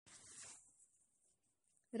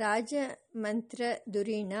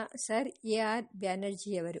ರಾಜಮಂತ್ರಧುರೀಣ sir AR.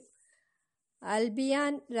 ಬ್ಯಾನರ್ಜಿಯವರು.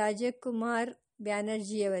 ಅಲ್ಬಿಯಾನ್ Rajkumar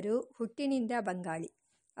ಬ್ಯಾನರ್ಜಿಯವರು ಹುಟ್ಟಿನಿಂದ ಬಂಗಾಳಿ.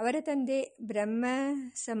 ಅವರ ತಂದೆ ಬ್ರಹ್ಮ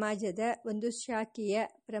ಸಮಾಜದ ಒಂದು ಶಾಖೆಯ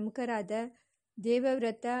ಪ್ರಮುಖರಾದ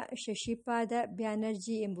ದೇವವ್ರತ ಶಶಿಪಾದ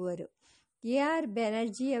ಬ್ಯಾನರ್ಜಿ ಎಂಬುವರು. ಎ.ಆರ್.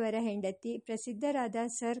 ಬ್ಯಾನರ್ಜಿಯವರ ಹೆಂಡತಿ ಪ್ರಸಿದ್ಧರಾದ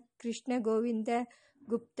ಸರ್ ಕೃಷ್ಣ ಗೋವಿಂದ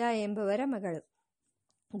ಗುಪ್ತಾ ಎಂಬವರ ಮಗಳು.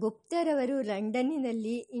 ಗುಪ್ತರವರು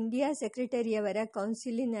ಲಂಡನ್ನಿನಲ್ಲಿ ಇಂಡಿಯಾ ಸೆಕ್ರೆಟರಿಯವರ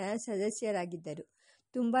ಕೌನ್ಸಿಲಿನ ಸದಸ್ಯರಾಗಿದ್ದರು.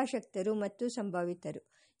 ತುಂಬ ಶಕ್ತರು ಮತ್ತು ಸಂಭಾವಿತರು.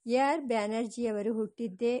 ಎ.ಆರ್. ಬ್ಯಾನರ್ಜಿಯವರು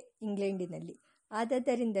ಹುಟ್ಟಿದ್ದೇ ಇಂಗ್ಲೆಂಡಿನಲ್ಲಿ.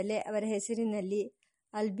 ಆದ್ದರಿಂದಲೇ ಅವರ ಹೆಸರಿನಲ್ಲಿ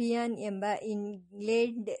ಅಲ್ಬಿಯಾನ್ ಎಂಬ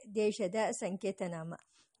ಇಂಗ್ಲೆಂಡ್ ದೇಶದ ಸಂಕೇತನಾಮ.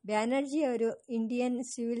 ಬ್ಯಾನರ್ಜಿಯವರು ಇಂಡಿಯನ್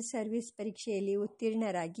ಸಿವಿಲ್ ಸರ್ವಿಸ್ ಪರೀಕ್ಷೆಯಲ್ಲಿ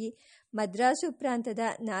ಉತ್ತೀರ್ಣರಾಗಿ ಮದ್ರಾಸು ಪ್ರಾಂತದ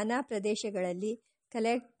ನಾನಾ ಪ್ರದೇಶಗಳಲ್ಲಿ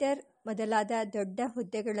ಕಲೆಕ್ಟರ್ ಮೊದಲಾದ ದೊಡ್ಡ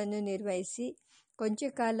ಹುದ್ದೆಗಳನ್ನು ನಿರ್ವಹಿಸಿ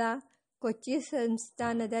ಕೊಂಚಕಾಲ ಕೊಚ್ಚಿ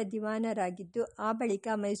ಸಂಸ್ಥಾನದ ದಿವಾನರಾಗಿದ್ದು ಆ ಬಳಿಕ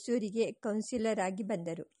ಮೈಸೂರಿಗೆ ಕೌನ್ಸಿಲರ್ ಆಗಿ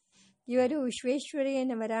ಬಂದರು. ಇವರು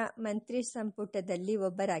ವಿಶ್ವೇಶ್ವರಯ್ಯನವರ ಮಂತ್ರಿ ಸಂಪುಟದಲ್ಲಿ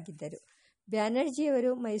ಒಬ್ಬರಾಗಿದ್ದರು.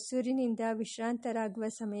 ಬ್ಯಾನರ್ಜಿಯವರು ಮೈಸೂರಿನಿಂದ ವಿಶ್ರಾಂತರಾಗುವ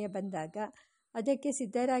ಸಮಯ ಬಂದಾಗ ಅದಕ್ಕೆ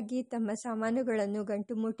ಸಿದ್ಧರಾಗಿ ತಮ್ಮ ಸಾಮಾನುಗಳನ್ನು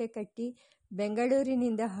ಗಂಟುಮೂಟೆ ಕಟ್ಟಿ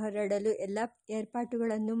ಬೆಂಗಳೂರಿನಿಂದ ಹೊರಡಲು ಎಲ್ಲ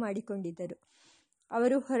ಏರ್ಪಾಟುಗಳನ್ನು ಮಾಡಿಕೊಂಡಿದ್ದರು.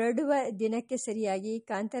 ಅವರು ಹೊರಡುವ ದಿನಕ್ಕೆ ಸರಿಯಾಗಿ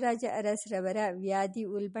ಕಾಂತರಾಜ ಅರಸರವರ ವ್ಯಾಧಿ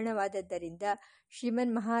ಉಲ್ಬಣವಾದದ್ದರಿಂದ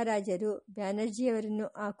ಶ್ರೀಮನ್ ಮಹಾರಾಜರು ಬ್ಯಾನರ್ಜಿಯವರನ್ನು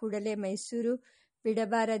ಆ ಕೂಡಲೇ ಮೈಸೂರು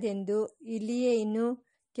ಬಿಡಬಾರದೆಂದು ಇಲ್ಲಿಯೇ ಇನ್ನೂ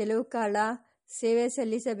ಕೆಲವು ಕಾಲ ಸೇವೆ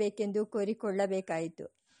ಸಲ್ಲಿಸಬೇಕೆಂದು ಕೋರಿಕೊಳ್ಳಬೇಕಾಯಿತು.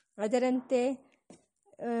 ಅದರಂತೆ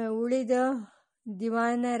ಉಳಿದ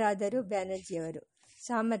ದಿವಾನರಾದರು ಬ್ಯಾನರ್ಜಿಯವರು.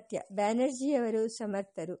 ಸಾಮರ್ಥ್ಯ: ಬ್ಯಾನರ್ಜಿಯವರು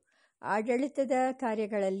ಸಮರ್ಥರು, ಆಡಳಿತದ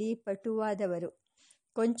ಕಾರ್ಯಗಳಲ್ಲಿ ಪಟುವಾದವರು,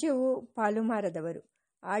 ಕೊಂಚವೂ ಪಾಲುಮಾರದವರು.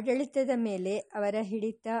 ಆಡಳಿತದ ಮೇಲೆ ಅವರ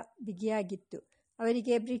ಹಿಡಿತ ಬಿಗಿಯಾಗಿತ್ತು.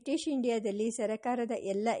 ಅವರಿಗೆ ಬ್ರಿಟಿಷ್ ಇಂಡಿಯಾದಲ್ಲಿ ಸರಕಾರದ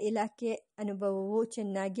ಎಲ್ಲ ಇಲಾಖೆ ಅನುಭವವೂ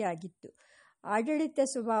ಚೆನ್ನಾಗಿ ಆಗಿತ್ತು. ಆಡಳಿತ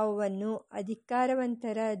ಸ್ವಭಾವವನ್ನು,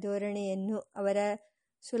 ಅಧಿಕಾರವಂತರ ಧೋರಣೆಯನ್ನು, ಅವರ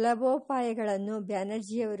ಸುಲಭೋಪಾಯಗಳನ್ನು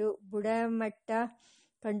ಬ್ಯಾನರ್ಜಿಯವರು ಬುಡಮಟ್ಟ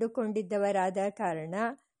ಕಂಡುಕೊಂಡಿದ್ದವರಾದ ಕಾರಣ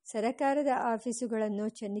ಸರಕಾರದ ಆಫೀಸುಗಳನ್ನು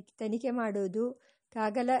ತನಿಖೆ ಮಾಡುವುದು,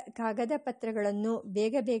 ಕಾಗದ ಪತ್ರಗಳನ್ನು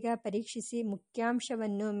ಬೇಗ ಬೇಗ ಪರೀಕ್ಷಿಸಿ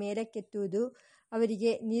ಮುಖ್ಯಾಂಶವನ್ನು ಮೇಲಕ್ಕೆತ್ತುವುದು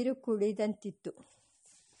ಅವರಿಗೆ ನೀರು ಕುಡಿದಂತಿತ್ತು.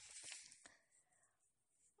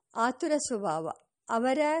 ಆತುರ ಸ್ವಭಾವ: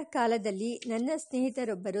 ಅವರ ಕಾಲದಲ್ಲಿ ನನ್ನ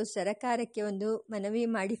ಸ್ನೇಹಿತರೊಬ್ಬರು ಸರಕಾರಕ್ಕೆ ಒಂದು ಮನವಿ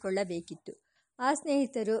ಮಾಡಿಕೊಳ್ಳಬೇಕಿತ್ತು. ಆ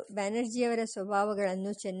ಸ್ನೇಹಿತರು ಬ್ಯಾನರ್ಜಿಯವರ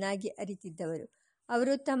ಸ್ವಭಾವಗಳನ್ನು ಚೆನ್ನಾಗಿ ಅರಿತಿದ್ದವರು.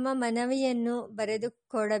 ಅವರು ತಮ್ಮ ಮನವಿಯನ್ನು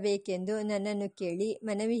ಬರೆದುಕೊಡಬೇಕೆಂದು ನನ್ನನ್ನು ಕೇಳಿ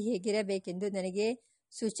ಮನವಿ ಹೇಗಿರಬೇಕೆಂದು ನನಗೆ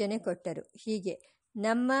ಸೂಚನೆ ಕೊಟ್ಟರು. ಹೀಗೆ: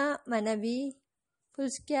 ನಮ್ಮ ಮನವಿ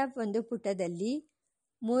ಒಂದು ಪುಟದಲ್ಲಿ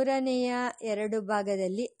 3ನೇಯ 2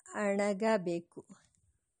 ಭಾಗದಲ್ಲಿ ಅಣಗಬೇಕು.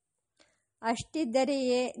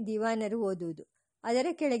 ಅಷ್ಟಿದ್ದರೆಯೇ ದಿವಾನರು ಓದುವುದು. ಅದರ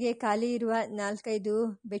ಕೆಳಗೆ ಖಾಲಿ ಇರುವ 4-5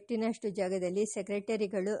 ಬೆಟ್ಟಿನಷ್ಟು ಜಾಗದಲ್ಲಿ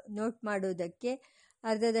ಸೆಕ್ರೆಟರಿಗಳು ನೋಟ್ ಮಾಡುವುದಕ್ಕೆ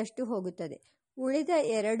ಅರ್ಧದಷ್ಟು ಹೋಗುತ್ತದೆ. ಉಳಿದ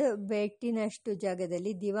 2 ಬೆಟ್ಟಿನಷ್ಟು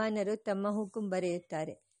ಜಾಗದಲ್ಲಿ ದಿವಾನರು ತಮ್ಮ ಹುಕುಂ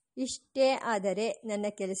ಬರೆಯುತ್ತಾರೆ. ಇಷ್ಟೇ ಆದರೆ ನನ್ನ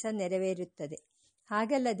ಕೆಲಸ ನೆರವೇರುತ್ತದೆ.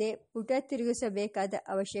 ಹಾಗಲ್ಲದೆ ಪುಟ ತಿರುಗಿಸಬೇಕಾದ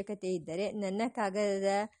ಅವಶ್ಯಕತೆ ಇದ್ದರೆ ನನ್ನ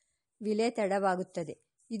ಕಾಗದದ ವಿಲೆ ತಡವಾಗುತ್ತದೆ.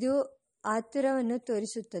 ಇದು ಆತುರವನ್ನು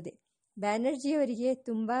ತೋರಿಸುತ್ತದೆ. ಬ್ಯಾನರ್ಜಿಯವರಿಗೆ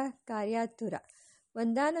ತುಂಬ ಕಾರ್ಯಾತುರ.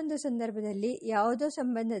 ಒಂದಾನೊಂದು ಸಂದರ್ಭದಲ್ಲಿ ಯಾವುದೋ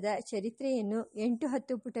ಸಂಬಂಧದ ಚರಿತ್ರೆಯನ್ನು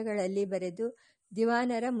 8-10 ಪುಟಗಳಲ್ಲಿ ಬರೆದು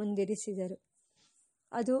ದಿವಾನರ ಮುಂದಿರಿಸಿದರು.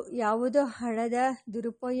 ಅದು ಯಾವುದೋ ಹಣದ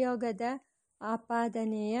ದುರುಪಯೋಗದ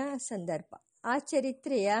ಆಪಾದನೆಯ ಸಂದರ್ಭ. ಆ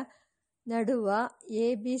ಚರಿತ್ರೆಯ ನಡುವ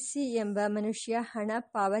ಎ.ಬಿ.ಸಿ. ಎಂಬ ಮನುಷ್ಯ ಹಣ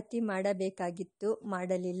ಪಾವತಿ ಮಾಡಬೇಕಾಗಿತ್ತು,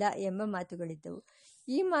 ಮಾಡಲಿಲ್ಲ ಎಂಬ ಮಾತುಗಳಿದ್ದವು.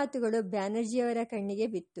 ಈ ಮಾತುಗಳು ಬ್ಯಾನರ್ಜಿಯವರ ಕಣ್ಣಿಗೆ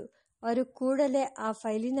ಬಿತ್ತು. ಅವರು ಕೂಡಲೇ ಆ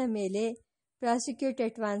ಫೈಲಿನ ಮೇಲೆ ಪ್ರಾಸಿಕ್ಯೂಟ್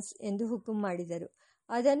ಎಟ್ ವಾನ್ಸ್ ಎಂದು ಹುಕುಂ ಮಾಡಿದರು.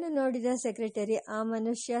 ಅದನ್ನು ನೋಡಿದ ಸೆಕ್ರೆಟರಿ ಆ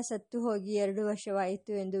ಮನುಷ್ಯ ಸತ್ತು ಹೋಗಿ 2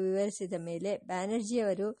 ವರ್ಷವಾಯಿತು ಎಂದು ವಿವರಿಸಿದ ಮೇಲೆ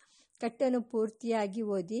ಬ್ಯಾನರ್ಜಿಯವರು ಕಟ್ಟನ್ನು ಪೂರ್ತಿಯಾಗಿ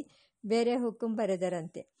ಓದಿ ಬೇರೆ ಹುಕುಂ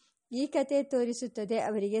ಬರೆದರಂತೆ. ಈ ಕತೆ ತೋರಿಸುತ್ತದೆ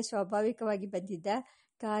ಅವರಿಗೆ ಸ್ವಾಭಾವಿಕವಾಗಿ ಬಂದಿದ್ದ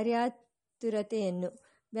ಕಾರ್ಯಾತುರತೆಯನ್ನು.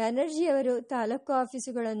 ಬ್ಯಾನರ್ಜಿಯವರು ತಾಲೂಕು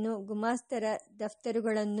ಆಫೀಸುಗಳನ್ನು, ಗುಮಾಸ್ತರ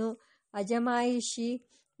ದಫ್ತರುಗಳನ್ನು ಅಜಮಾಯಿಷಿ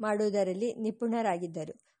ಮಾಡುವುದರಲ್ಲಿ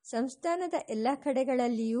ನಿಪುಣರಾಗಿದ್ದರು. ಸಂಸ್ಥಾನದ ಎಲ್ಲ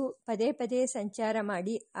ಕಡೆಗಳಲ್ಲಿಯೂ ಪದೇ ಪದೇ ಸಂಚಾರ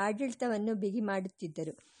ಮಾಡಿ ಆಡಳಿತವನ್ನು ಬಿಗಿ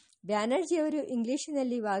ಮಾಡುತ್ತಿದ್ದರು. ಬ್ಯಾನರ್ಜಿಯವರು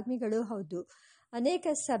ಇಂಗ್ಲಿಷಿನಲ್ಲಿ ವಾಗ್ಮಿಗಳೂ ಹೌದು. ಅನೇಕ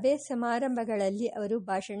ಸಭೆ ಸಮಾರಂಭಗಳಲ್ಲಿ ಅವರು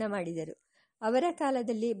ಭಾಷಣ ಮಾಡಿದರು. ಅವರ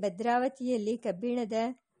ಕಾಲದಲ್ಲಿ ಭದ್ರಾವತಿಯಲ್ಲಿ ಕಬ್ಬಿಣದ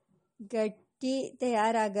ಗಟ್ಟಿ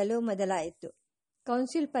ತಯಾರಾಗಲು ಮೊದಲಾಯಿತು.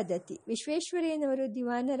 ಕೌನ್ಸಿಲ್ ಪದ್ಧತಿ. ವಿಶ್ವೇಶ್ವರಯ್ಯನವರು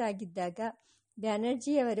ದಿವಾನರಾಗಿದ್ದಾಗ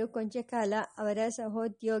ಬ್ಯಾನರ್ಜಿಯವರು ಕೊಂಚಕಾಲ ಅವರ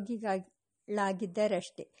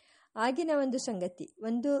ಸಹೋದ್ಯೋಗಿಗಳಾಗಿದ್ದರಷ್ಟೇ. ಆಗಿನ ಒಂದು ಸಂಗತಿ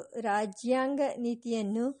ಒಂದು ರಾಜ್ಯಾಂಗ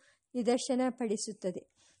ನೀತಿಯನ್ನು ನಿದರ್ಶನಪಡಿಸುತ್ತದೆ.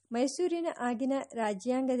 ಮೈಸೂರಿನ ಆಗಿನ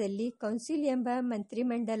ರಾಜ್ಯಾಂಗದಲ್ಲಿ ಕೌನ್ಸಿಲ್ ಎಂಬ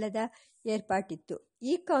ಮಂತ್ರಿಮಂಡಲದ ಏರ್ಪಾಟಿತ್ತು.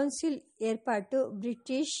 ಈ ಕೌನ್ಸಿಲ್ ಏರ್ಪಾಟು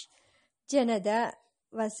ಬ್ರಿಟಿಷ್ ಜನದ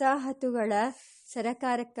ವಸಾಹತುಗಳ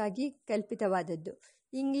ಸರಕಾರಕ್ಕಾಗಿ ಕಲ್ಪಿತವಾದದ್ದು.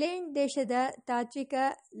 ಇಂಗ್ಲೆಂಡ್ ದೇಶದ ತಾತ್ವಿಕ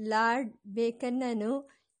ಲಾರ್ಡ್ ಬೇಕನ್ನನು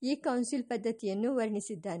ಈ ಕೌನ್ಸಿಲ್ ಪದ್ಧತಿಯನ್ನು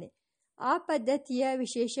ವರ್ಣಿಸಿದ್ದಾನೆ. ಆ ಪದ್ಧತಿಯ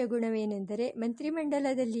ವಿಶೇಷ ಗುಣವೇನೆಂದರೆ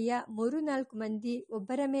ಮಂತ್ರಿಮಂಡಲದಲ್ಲಿಯ 3-4 ಮಂದಿ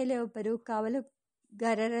ಒಬ್ಬರ ಮೇಲೆ ಒಬ್ಬರು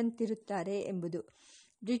ಕಾವಲುಗಾರರಂತಿರುತ್ತಾರೆ ಎಂಬುದು.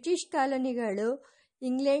 ಬ್ರಿಟಿಷ್ ಕಾಲೋನಿಗಳು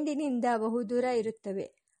ಇಂಗ್ಲೆಂಡಿನಿಂದ ಬಹುದೂರ ಇರುತ್ತವೆ.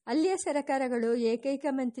 ಅಲ್ಲಿಯ ಸರಕಾರಗಳು ಏಕೈಕ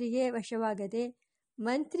ಮಂತ್ರಿಗೆ ವಶವಾಗದೆ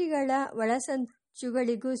ಮಂತ್ರಿಗಳ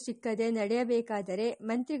ಒಳಸಂಚುಗಳಿಗೂ ಸಿಕ್ಕದೆ ನಡೆಯಬೇಕಾದರೆ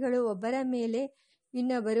ಮಂತ್ರಿಗಳು ಒಬ್ಬರ ಮೇಲೆ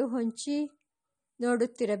ಇನ್ನೊಬ್ಬರು ಹೊಂಚಿ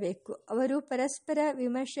ನೋಡುತ್ತಿರಬೇಕು. ಅವರು ಪರಸ್ಪರ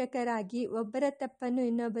ವಿಮರ್ಶಕರಾಗಿ ಒಬ್ಬರ ತಪ್ಪನ್ನು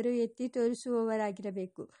ಇನ್ನೊಬ್ಬರು ಎತ್ತಿ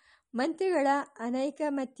ತೋರಿಸುವವರಾಗಿರಬೇಕು. ಮಂತ್ರಿಗಳ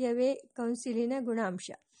ಅನೈಕಮತ್ಯವೇ ಕೌನ್ಸಿಲಿನ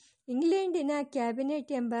ಗುಣಾಂಶ. ಇಂಗ್ಲೆಂಡಿನ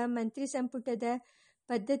ಕ್ಯಾಬಿನೆಟ್ ಎಂಬ ಮಂತ್ರಿ ಸಂಪುಟದ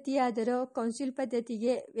ಪದ್ಧತಿಯಾದರೋ ಕೌನ್ಸಿಲ್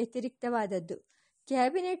ಪದ್ಧತಿಗೆ ವ್ಯತಿರಿಕ್ತವಾದದ್ದು.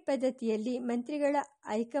 ಕ್ಯಾಬಿನೆಟ್ ಪದ್ಧತಿಯಲ್ಲಿ ಮಂತ್ರಿಗಳ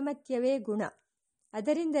ಐಕಮತ್ಯವೇ ಗುಣ.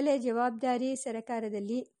 ಅದರಿಂದಲೇ ಜವಾಬ್ದಾರಿ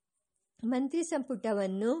ಸರಕಾರದಲ್ಲಿ ಮಂತ್ರಿ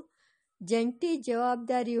ಸಂಪುಟವನ್ನು ಜಂಟಿ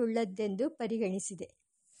ಜವಾಬ್ದಾರಿಯುಳ್ಳದ್ದೆಂದು ಪರಿಗಣಿಸಿದೆ.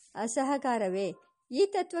 ಅಸಹಕಾರವೇ? ಈ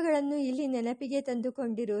ತತ್ವಗಳನ್ನು ಇಲ್ಲಿ ನೆನಪಿಗೆ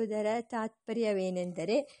ತಂದುಕೊಂಡಿರುವುದರ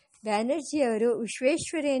ತಾತ್ಪರ್ಯವೇನೆಂದರೆ, ಬ್ಯಾನರ್ಜಿಯವರು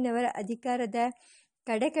ವಿಶ್ವೇಶ್ವರಯ್ಯನವರ ಅಧಿಕಾರದ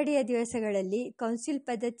ಕಡೆಕಡೆಯ ದಿವಸಗಳಲ್ಲಿ ಕೌನ್ಸಿಲ್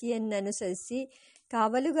ಪದ್ಧತಿಯನ್ನನುಸರಿಸಿ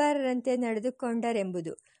ಕಾವಲುಗಾರರಂತೆ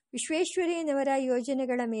ನಡೆದುಕೊಂಡರೆಂಬುದು. ವಿಶ್ವೇಶ್ವರಯ್ಯನವರ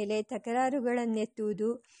ಯೋಜನೆಗಳ ಮೇಲೆ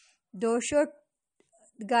ತಕರಾರುಗಳನ್ನೆತ್ತುವುದು,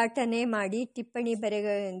 ದೋಷೋದ್ಘಾಟನೆ ಮಾಡಿ ಟಿಪ್ಪಣಿ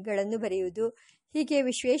ಬರೆಗಳನ್ನು ಬರೆಯುವುದು, ಹೀಗೆ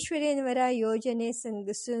ವಿಶ್ವೇಶ್ವರಯ್ಯನವರ ಯೋಜನೆ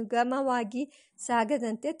ಸುಗಮವಾಗಿ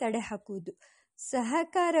ಸಾಗದಂತೆ ತಡೆಹಾಕುವುದು.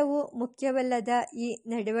 ಸಹಕಾರವು ಮುಖ್ಯವಲ್ಲದ ಈ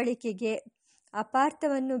ನಡವಳಿಕೆಗೆ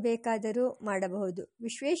ಅಪಾರ್ಥವನ್ನು ಬೇಕಾದರೂ ಮಾಡಬಹುದು.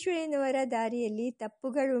 ವಿಶ್ವೇಶ್ವರಯ್ಯನವರ ದಾರಿಯಲ್ಲಿ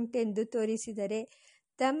ತಪ್ಪುಗಳುಂಟೆಂದು ತೋರಿಸಿದರೆ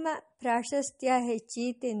ತಮ್ಮ ಪ್ರಾಶಸ್ತ್ಯ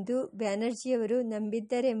ಹೆಚ್ಚೀತೆಂದು ಬ್ಯಾನರ್ಜಿಯವರು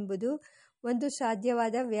ನಂಬಿದ್ದರೆಂಬುದು ಒಂದು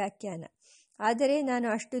ಸಾಧ್ಯವಾದ ವ್ಯಾಖ್ಯಾನ. ಆದರೆ ನಾನು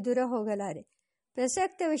ಅಷ್ಟು ದೂರ ಹೋಗಲಾರೆ.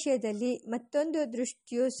 ಪ್ರಸಕ್ತ ವಿಷಯದಲ್ಲಿ ಮತ್ತೊಂದು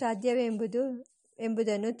ದೃಷ್ಟಿಯು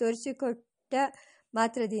ಸಾಧ್ಯವೆಂಬುದನ್ನು ತೋರಿಸಿಕೊಟ್ಟ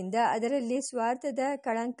ಮಾತ್ರದಿಂದ ಅದರಲ್ಲಿ ಸ್ವಾರ್ಥದ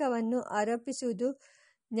ಕಳಂಕವನ್ನು ಆರೋಪಿಸುವುದು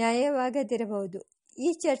ನ್ಯಾಯವಾಗದಿರಬಹುದು.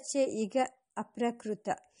 ಈ ಚರ್ಚೆ ಈಗ ಅಪ್ರಕೃತ.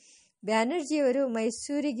 ಬ್ಯಾನರ್ಜಿಯವರು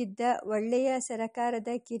ಮೈಸೂರಿಗಿದ್ದ ಒಳ್ಳೆಯ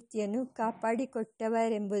ಸರಕಾರದ ಕೀರ್ತಿಯನ್ನು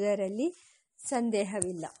ಕಾಪಾಡಿಕೊಟ್ಟವರೆಂಬುದರಲ್ಲಿ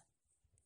ಸಂದೇಹವಿಲ್ಲ.